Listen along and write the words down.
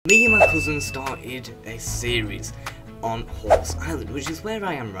cousin started a series on Horse Island, which is where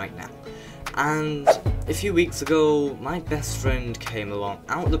I am right now. And a few weeks ago, my best friend came along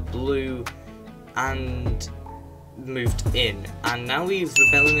out of the blue and moved in, and now he's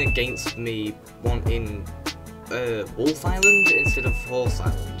rebelling against me wanting Wolf Island instead of Horse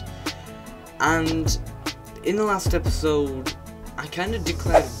Island. And in the last episode, I kind of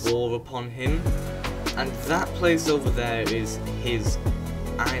declared war upon him, and that place over there is his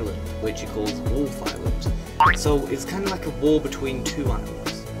island, which he calls Wolf Island. So it's kind of like a war between two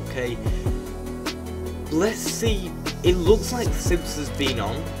islands, okay? Let's see, it looks like Sibs has been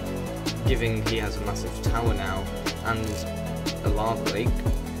on, given he has a massive tower now and a lava lake.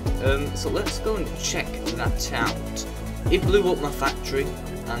 So let's go and check that out. It blew up my factory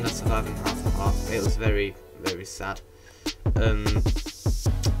and I survived in half and half. It was very, very sad.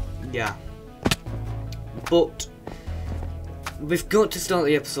 Yeah. But we've got to start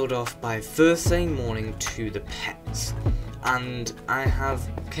the episode off by first saying morning to the pets. And I have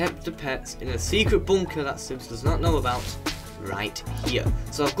kept the pets in a secret bunker that Sibs does not know about right here.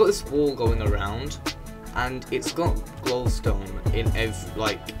 So I've got this wall going around, and it's got glowstone in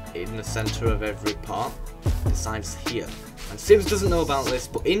in the center of every part, besides here. And Sibs doesn't know about this,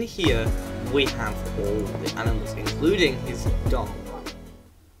 but in here we have all the animals, including his dog.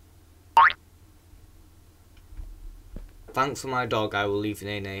 Thanks for my dog, I will leave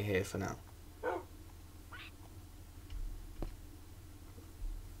Nene here for now.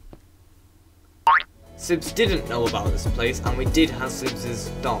 Sibs didn't know about this place, and we did have Sibs's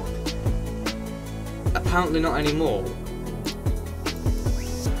dog. Apparently not anymore.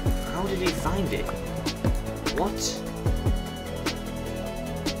 How did he find it? What?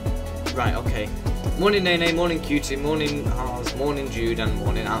 Right, okay. Morning Nene, morning Cutie, morning Hars, morning Jude, and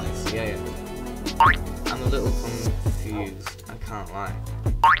morning Alice. Yeah. I'm a little confused, I can't lie.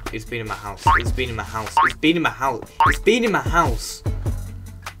 It's been in my house, it's been in my house, it's been in my house, it's been in my house!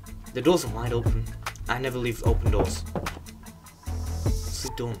 The doors are wide open. I never leave open doors. What's he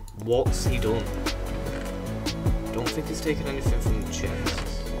done? What's he done? Don't think he's taken anything from the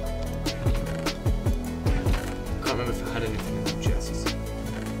chests. Can't remember if I had anything in the chests.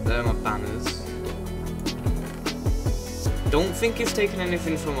 There are my banners. Don't think he's taken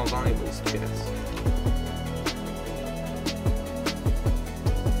anything from my Bible's chest.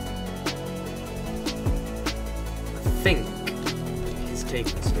 I think he's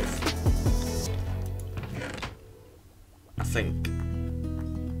taken stuff. I think.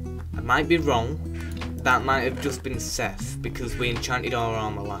 I might be wrong. That might have just been Seth, because we enchanted our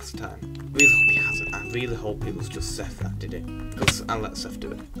armor last time. Really hope he hasn't. I really hope it was just Seth that did it, because I let Seth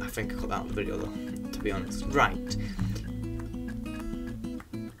do it. I think I cut that out of the video though, to be honest. Right.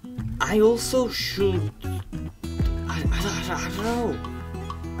 I also should... I don't know.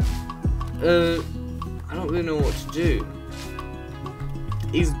 I don't really know what to do.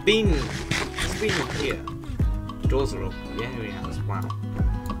 He's been in here. The doors are open. Yeah, he has. Wow.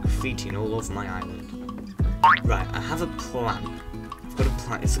 Graffiti all over my island. Right, I have a plan. I've got a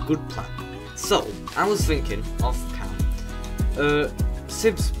plan. It's a good plan. So, I was thinking, off cam,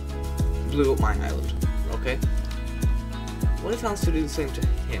 Sibs blew up my island, okay? What if I was to do the same to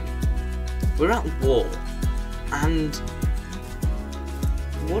him? We're at war, and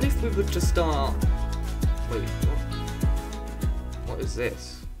what if we were to start... Wait, what is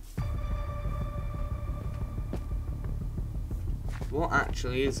this? What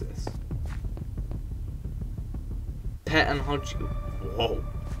actually is this? Pet and Hodge. Whoa.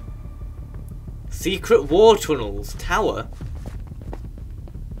 Secret war tunnels. Tower.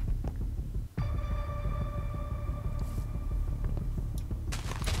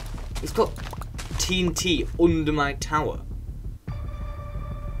 It's got TNT under my tower.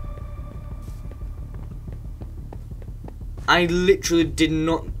 I literally did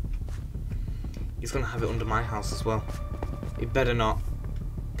not... He's gonna have it under my house as well. It better not.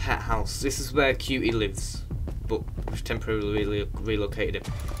 Pet house. This is where Cutie lives, but we've temporarily relocated it.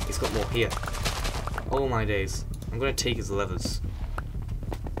 It's got more here. Oh my days. I'm gonna take his levers.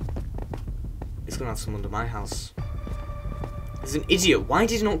 It's gonna have some under my house. He's an idiot. Why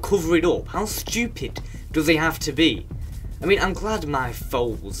did he not cover it up? How stupid does he have to be? I mean, I'm glad my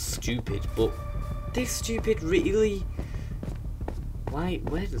foe was stupid, but this stupid really... Why,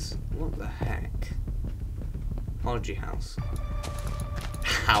 where does... What the heck? Orgy house.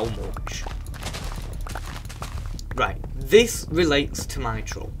 How much? Right, this relates to my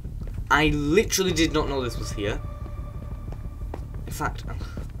troll. I literally did not know this was here. In fact,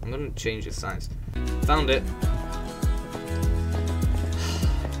 I'm gonna change its size. Found it.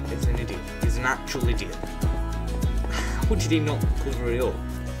 It's an idiot. He's an actual idiot. How did he not cover it up?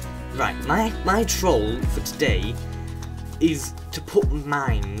 Right, my troll for today is to put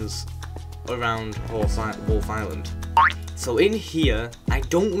mines around Wolf Island. So in here, I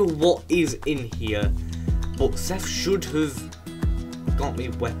don't know what is in here, but Seth should have got me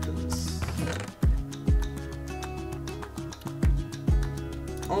weapons.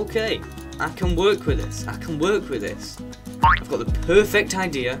 Okay, I can work with this. I can work with this. I've got the perfect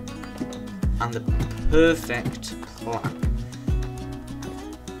idea and the perfect plan.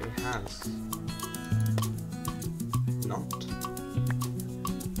 It has not.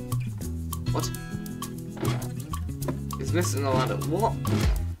 What? It's missing the ladder. What?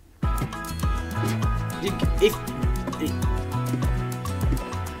 I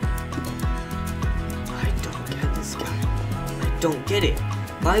don't get this guy. I don't get it.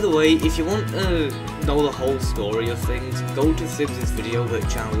 By the way, if you want to know the whole story of things, go to Sibs' video,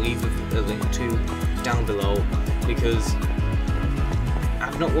 which I'll leave a link to down below, because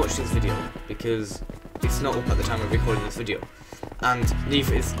I've not watched this video, because it's not up at the time of recording this video, and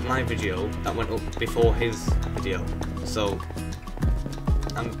neither is my video that went up before his video, so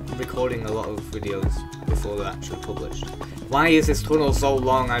I'm recording a lot of videos before they're actually published. Why is this tunnel so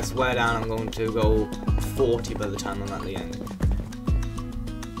long? I swear down I'm going to go 40 by the time I'm at the end.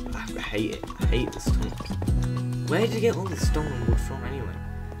 I hate it. I hate this tunnel. Where did you get all this stone and wood from anyway?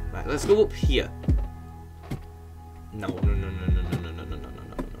 Right, let's go up here. No. I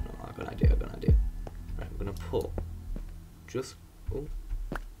got an idea. Right, I'm gonna put just. Oh.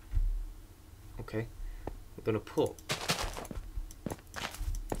 Okay. We're gonna put.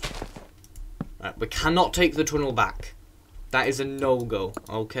 Right, we cannot take the tunnel back. That is a no-go.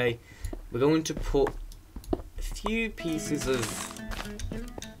 Okay. We're going to put a few pieces of.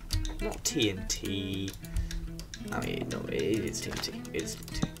 Not TNT. I mean, no, it is TNT. It is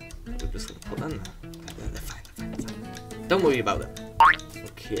TNT. We're just gonna put them there. They're fine. Don't worry about them.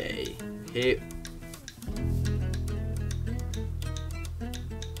 Okay. Here.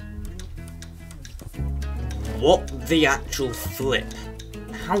 What the actual flip?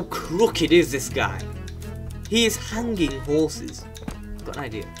 How crooked is this guy? He is hanging horses. I've got an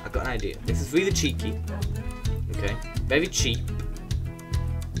idea. This is really cheeky. Okay. Very cheap.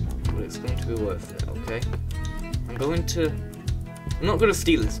 But it's going to be worth it, okay? I'm not going to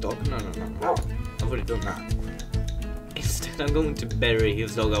steal his dog. No. I've already done that. Instead, I'm going to bury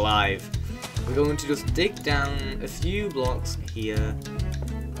his dog alive. We're going to just dig down a few blocks here.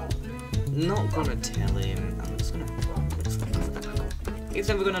 Not gonna tell him. I'm just gonna cover that up. He's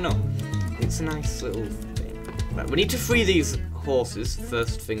never gonna know. It's a nice little thing. Right, we need to free these horses,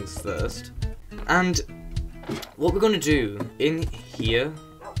 first things first. And what we're gonna do in here,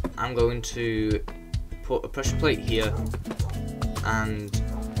 I'm going to put a pressure plate here and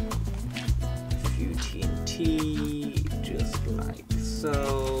a few TNT, just like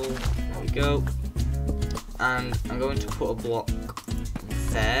so. There we go. And I'm going to put a block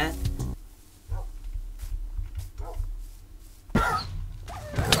there.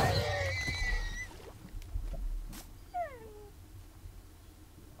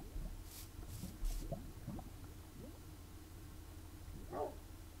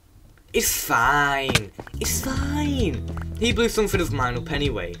 It's fine. It's fine. He blew something of mine up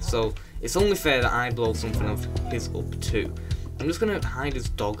anyway, so it's only fair that I blow something of his up too. I'm just gonna hide his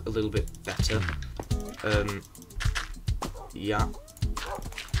dog a little bit better. Yeah.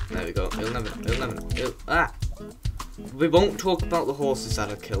 There we go. He'll never We won't talk about the horses that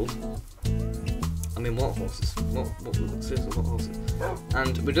I killed. I mean, what horses? Seriously, what horses?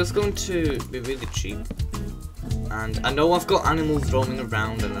 And we're just going to be really cheap. And I know I've got animals roaming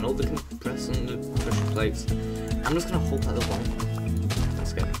around, and I know they can press on the pressure plates. I'm just gonna hope that they won't.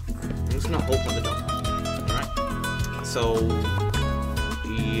 That's good. I'm just gonna hope that they don't. Alright? So,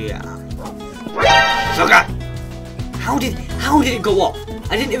 yeah. Sugar! How did it go off?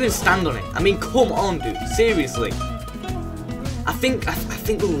 I didn't even stand on it. I mean, come on, dude. Seriously. I think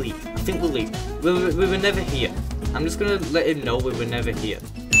we'll leave. I think we'll leave. We were never here. I'm just gonna let him know we were never here.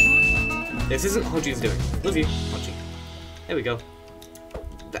 This isn't Hodgie's doing. Love you, Hodgie. There we go.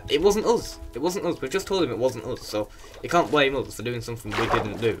 It wasn't us. It wasn't us. We've just told him it wasn't us, so you can't blame us for doing something we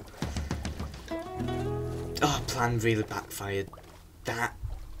didn't do. Oh, plan really backfired.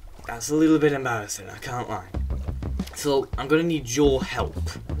 That's a little bit embarrassing, I can't lie. So, I'm gonna need your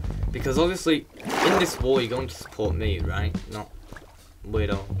help. Because obviously, in this war, you're going to support me, right? Not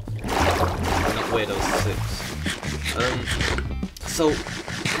Weirdo. Not Weirdo 6. So,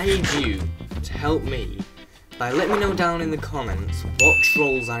 I need you to help me by letting me know down in the comments what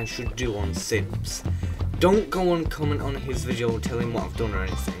trolls I should do on Sims. Don't go and comment on his video and tell him what I've done or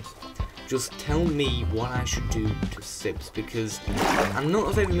anything. just tell me what I should do to Sibs, because I'm not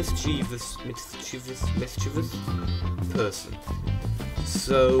a very mischievous person.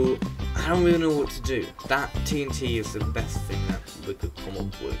 So I don't really know what to do. That TNT is the best thing that we could come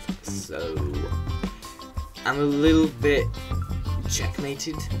up with. So I'm a little bit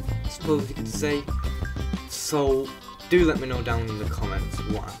checkmated, I suppose you could say. So do let me know down in the comments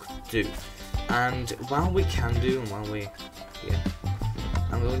what I could do. And while we can do, and while we,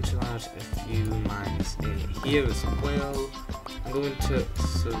 I'm going to add a few mines in here as well. I'm going to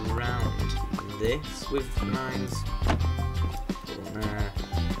surround this with mines. Put one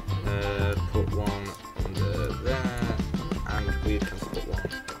there, put one under there, and we can put one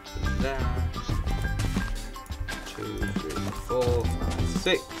there. 2, 3, 4, 5,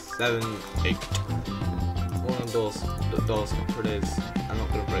 6, 7, 8. One of those critters. I'm not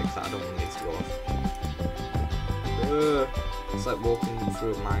going to break that, I don't want these to go off. It's like walking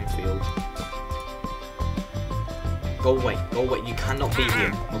through a minefield. Go away, you cannot be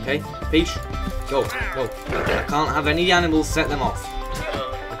here, okay? Peach, go. I can't have any animals set them off.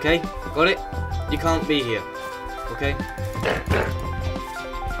 Okay, got it? You can't be here, okay? Okay.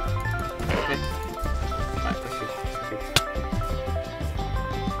 Right, thank you.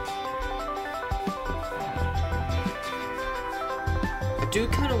 I do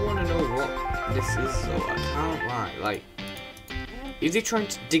kind of want to know what this is, so I can't lie. Like, is he trying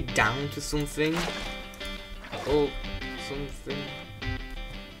to dig down to something? Or something?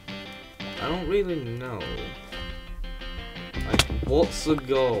 I don't really know. Like, what's the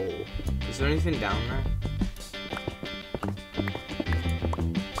goal? Is there anything down there?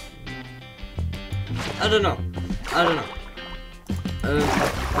 I don't know.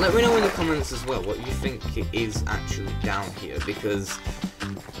 Let me know in the comments as well what you think it is actually down here, because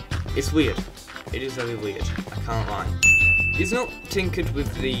it's weird. It is very weird. I can't lie. He's not tinkered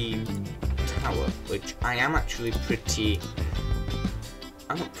with the tower, which I am actually pretty...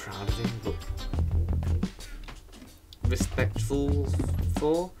 I'm not proud of him, but respectful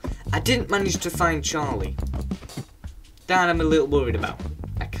for. I didn't manage to find Charlie. That I'm a little worried about.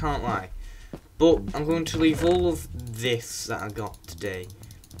 I can't lie. But I'm going to leave all of this that I got today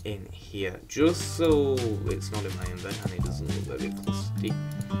in here, just so it's not in my inventory and it doesn't look very clustery.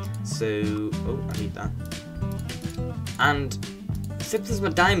 So, oh, I need that. And Sibs has my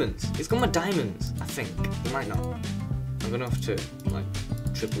diamonds. It's got my diamonds, I think. It might not. I'm gonna have to like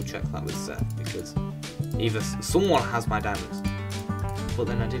triple check that with Seth, because either someone has my diamonds, but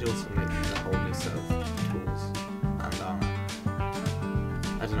then I did also make a whole new set of tools and armor.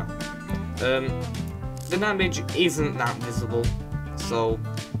 I don't know. The damage isn't that visible, so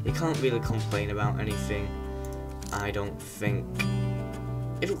you can't really complain about anything. I don't think.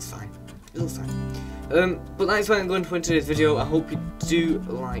 It looks fine. It looks fine. But that's where I'm going to end today's video. I hope you do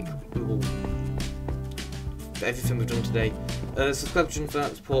like everything we've done today. Subscribe to for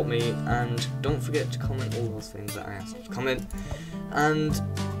that, support me, and don't forget to comment all those things that I asked you to comment. And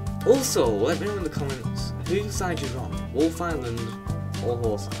also, let me know in the comments whose side you're on, Wolf Island or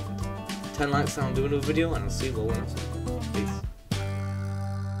Horse Island. 10 likes and I'll do another video, and I'll see you all next time. Peace.